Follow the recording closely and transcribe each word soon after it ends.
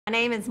My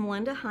name is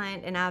Melinda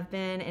Hunt, and I've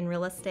been in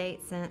real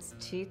estate since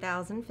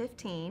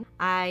 2015.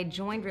 I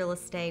joined real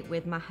estate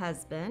with my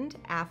husband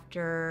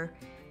after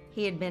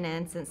he had been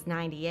in since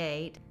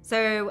 '98.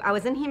 So I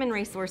was in human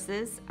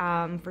resources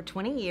for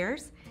 20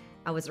 years.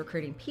 I was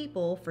recruiting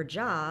people for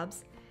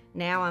jobs.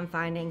 Now I'm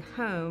finding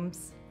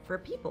homes for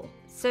people.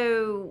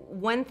 So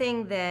one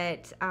thing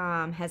that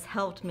has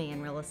helped me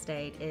in real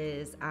estate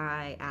is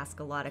I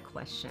ask a lot of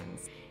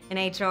questions. In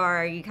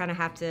HR, you kind of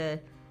have to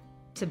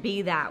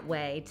be that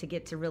way to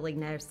get to really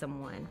know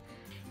someone.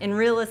 In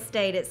real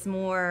estate, it's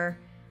more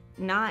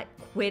not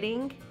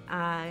quitting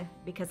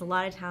because a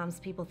lot of times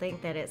people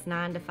think that it's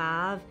 9 to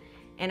 5,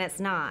 and it's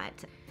not.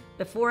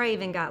 Before I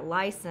even got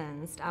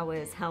licensed, I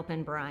was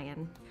helping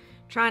Brian,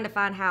 trying to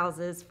find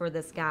houses for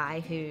this guy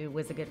who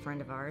was a good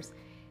friend of ours,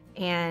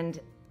 and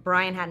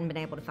Brian hadn't been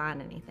able to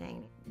find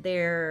anything.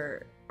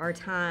 There are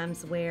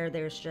times where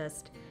there's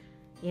just,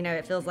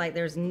 it feels like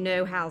there's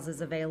no houses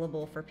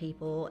available for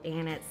people,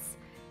 and it's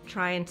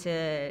trying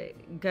to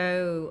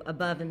go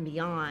above and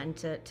beyond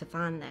to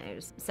find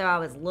those. So I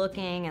was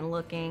looking and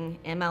looking,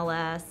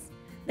 MLS.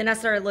 Then I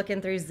started looking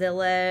through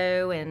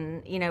Zillow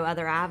and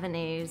other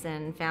avenues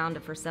and found a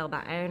for sale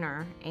by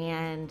owner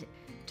and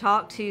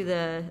talked to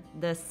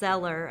the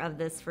seller of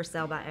this for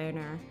sale by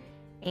owner,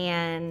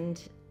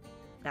 and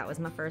that was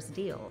my first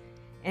deal.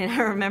 And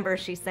I remember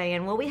she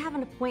saying, well, we have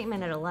an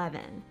appointment at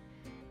 11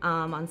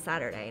 on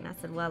Saturday. And I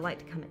said, well, I'd like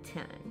to come at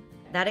 10.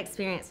 That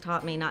experience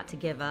taught me not to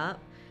give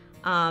up.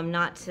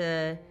 Not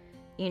to,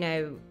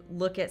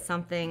 look at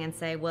something and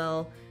say,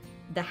 well,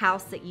 the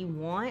house that you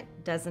want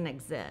doesn't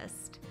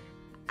exist.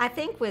 I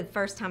think with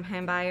first-time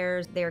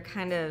homebuyers, they're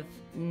kind of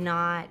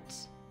not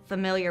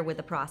familiar with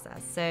the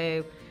process.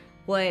 So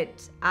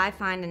what I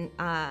find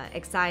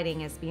exciting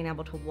is being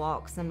able to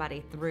walk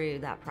somebody through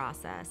that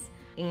process.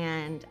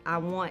 And I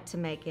want to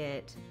make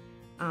it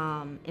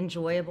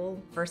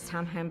enjoyable.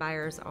 First-time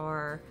homebuyers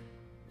are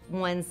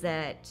ones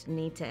that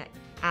need to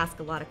ask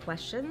a lot of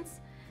questions.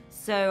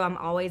 So I'm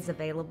always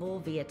available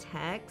via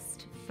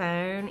text,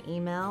 phone,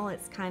 email.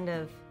 It's kind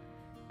of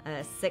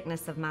a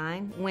sickness of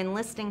mine. When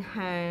listing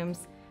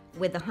homes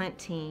with the Hunt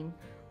team,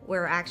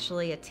 we're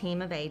actually a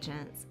team of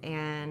agents,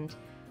 and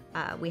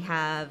we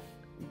have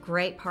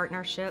great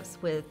partnerships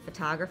with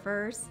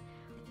photographers,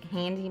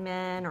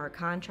 handymen, or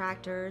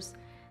contractors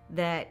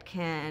that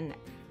can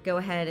go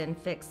ahead and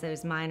fix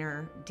those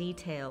minor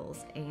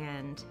details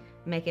and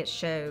make it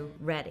show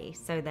ready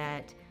so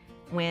that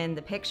when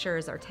the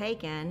pictures are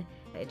taken,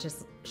 it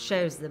just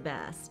shows the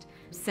best.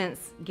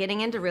 Since getting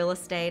into real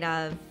estate,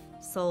 I've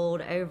sold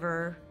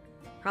over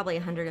probably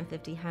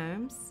 150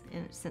 homes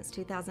since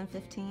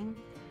 2015.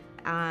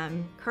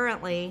 I'm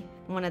currently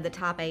one of the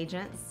top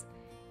agents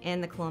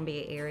in the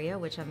Columbia area,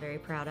 which I'm very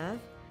proud of.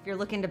 If you're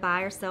looking to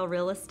buy or sell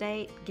real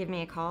estate, give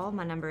me a call.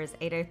 My number is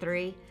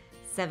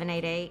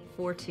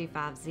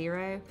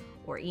 803-788-4250,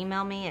 or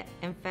email me at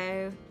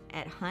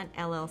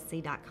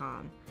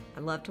info@huntllc.com.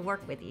 I'd love to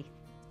work with you.